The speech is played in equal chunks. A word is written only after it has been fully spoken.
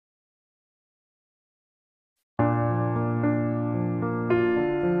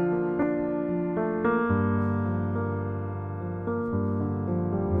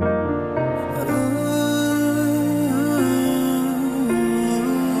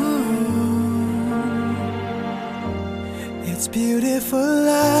beautiful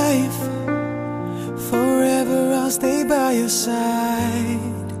life. Forever I'll stay by your side.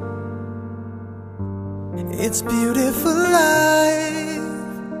 It's beautiful life.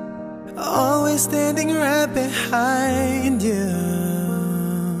 Always standing right behind you.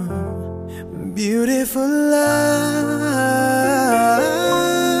 Beautiful love,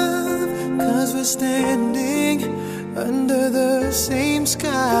 'cause we're standing under the same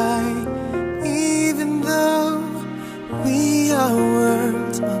sky, even though we are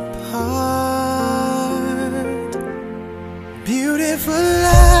worlds apart. Beautiful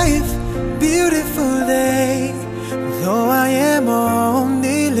life, beautiful day. Though I am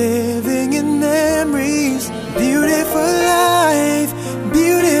only living in memories. Beautiful life,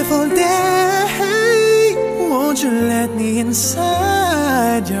 beautiful day. Won't you let me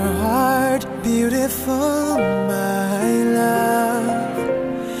inside your heart? Beautiful, my love.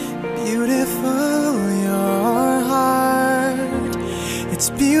 Beautiful, your heart. It's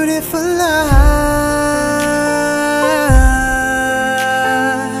beautiful life.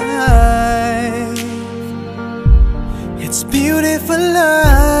 It's beautiful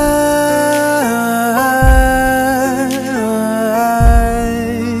life.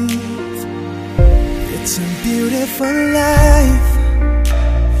 It's a beautiful life.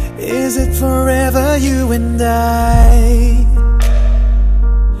 Is it forever, you and I?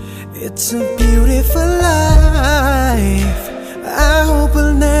 It's a beautiful life. I hope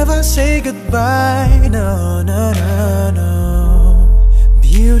we'll never say goodbye. No, no, no, no.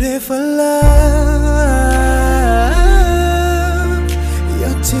 Beautiful love.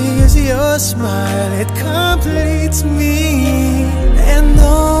 Your tears, your smile, it completes me, and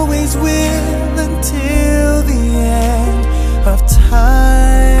always will until the end of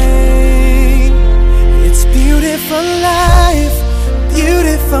time. It's beautiful life,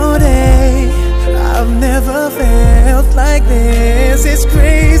 beautiful day. I've never felt like this. It's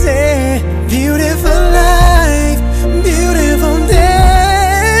crazy. Beautiful life, beautiful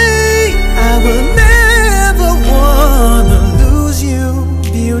day. I will never wanna lose you.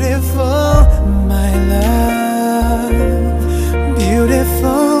 Beautiful, my love.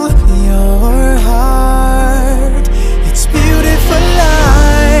 Beautiful, your heart. It's beautiful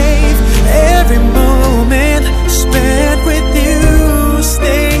life. Every moment spent with you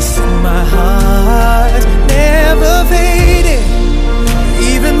stays in my heart, never fading.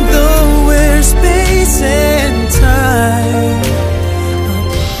 Even though we're space and time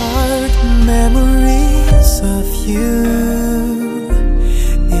apart, memories of you,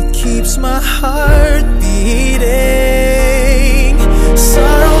 it keeps my heart beating.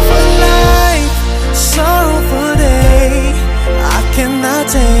 Sorrowful life, sorrowful day. I cannot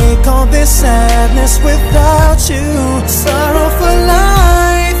take all this sadness without you. Sorrowful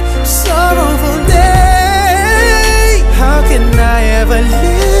life, sorrowful day. How can I ever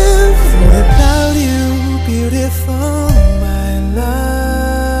live without you? Beautiful, my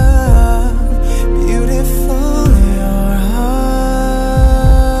love. Beautiful, your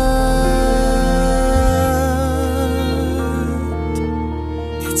heart.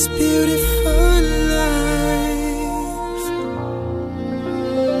 It's beautiful life.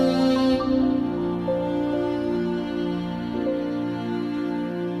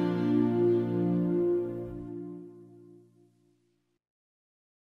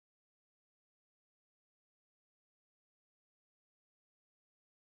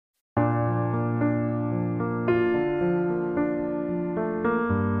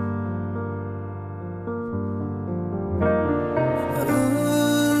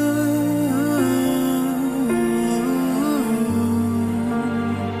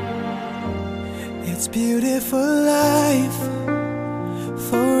 It's beautiful life.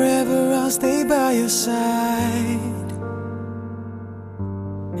 Forever I'll stay by your side.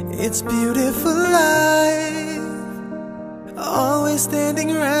 It's beautiful life. Always standing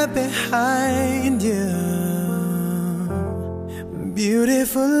right behind you.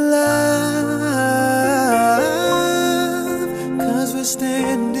 Beautiful love, 'cause we're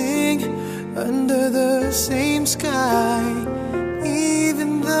standing under the same sky, even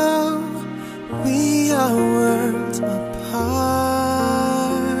though we are worlds apart.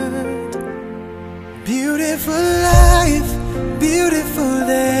 Beautiful life, beautiful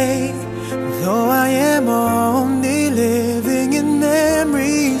day. Though I am only living in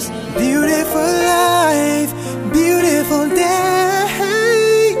memories. Beautiful life, beautiful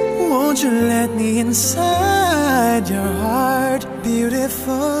day. Won't you let me inside your heart?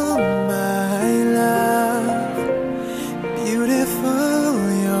 Beautiful, my love. Beautiful,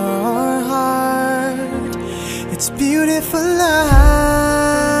 your heart. It's beautiful life.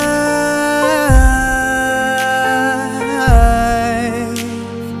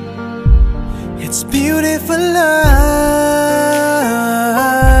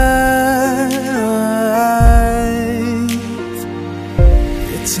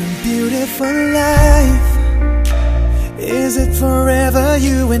 It's a beautiful life. Is it forever,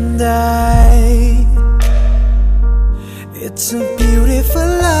 you and I? It's a beautiful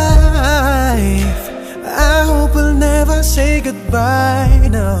life. I hope we'll never say goodbye.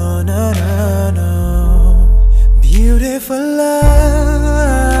 No, no, no, no. Beautiful love.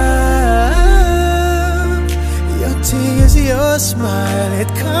 Your tears, your smile, it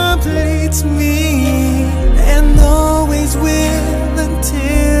completes me, and always will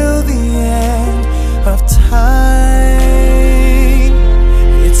until the end of time.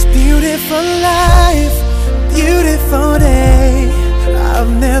 It's beautiful life, beautiful day.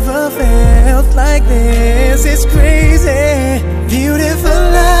 I've never felt like this, it's crazy. Beautiful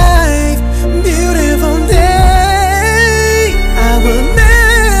life, beautiful day. I will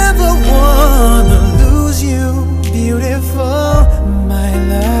never wanna lose you. Beautiful, my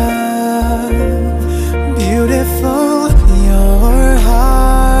love. Beautiful, your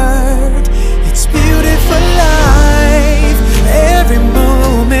heart. It's beautiful life. Every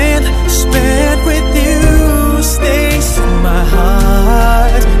moment spent with you stays in my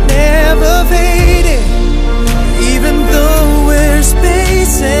heart, never fading. Even though we're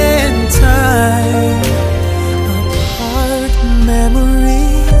space and time apart,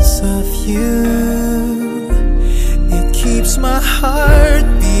 memories of you, it keeps my heart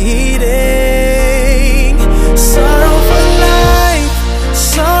beating. Sorrowful life,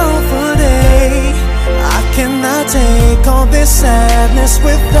 sorrowful day. I cannot take all this sadness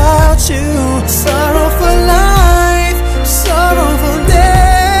without you. Sorrowful life, sorrowful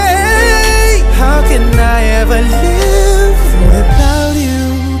day. How can I ever live without you?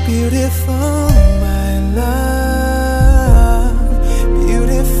 Beautiful, my love.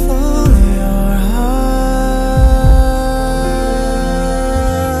 Beautiful, your heart.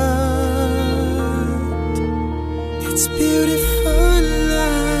 It's beautiful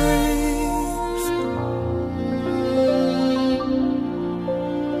life.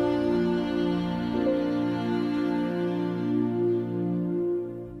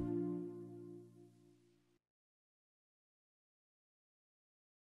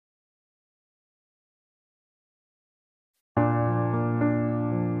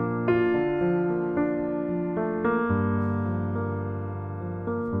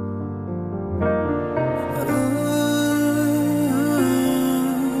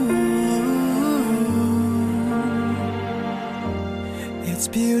 It's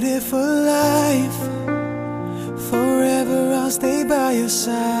beautiful life. Forever I'll stay by your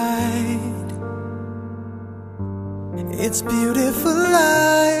side. It's beautiful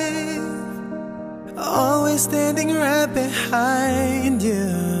life. Always standing right behind you.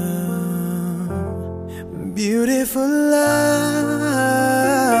 Beautiful love.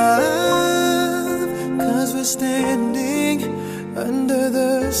 'Cause we're standing under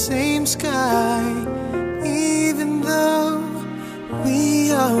the same sky, even though we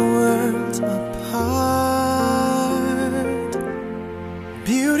are worlds apart.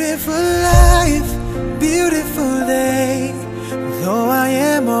 Beautiful life, beautiful day. Though I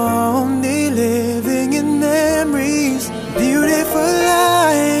am only living in memories. Beautiful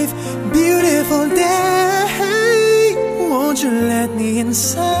life, beautiful day. Won't you let me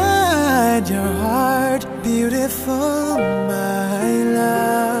inside your heart? Beautiful, my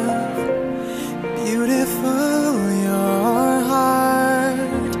love. Beautiful, your heart.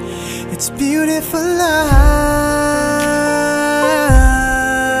 It's beautiful life.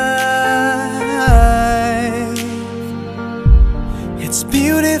 It's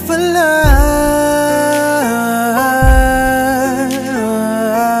beautiful life.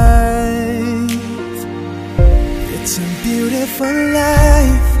 It's a beautiful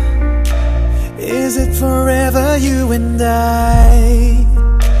life. Is it forever, you and I?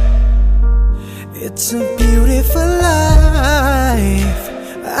 It's a beautiful life.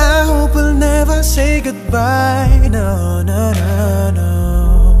 I hope we'll never say goodbye. No, no, no, no.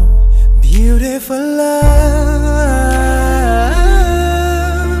 Beautiful love.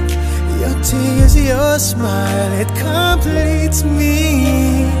 Your tears, your smile, it completes me,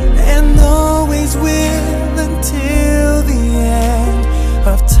 and always will until the end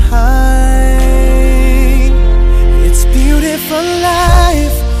of time. It's beautiful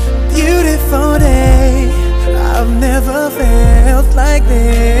life, beautiful day. I've never felt like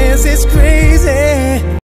this.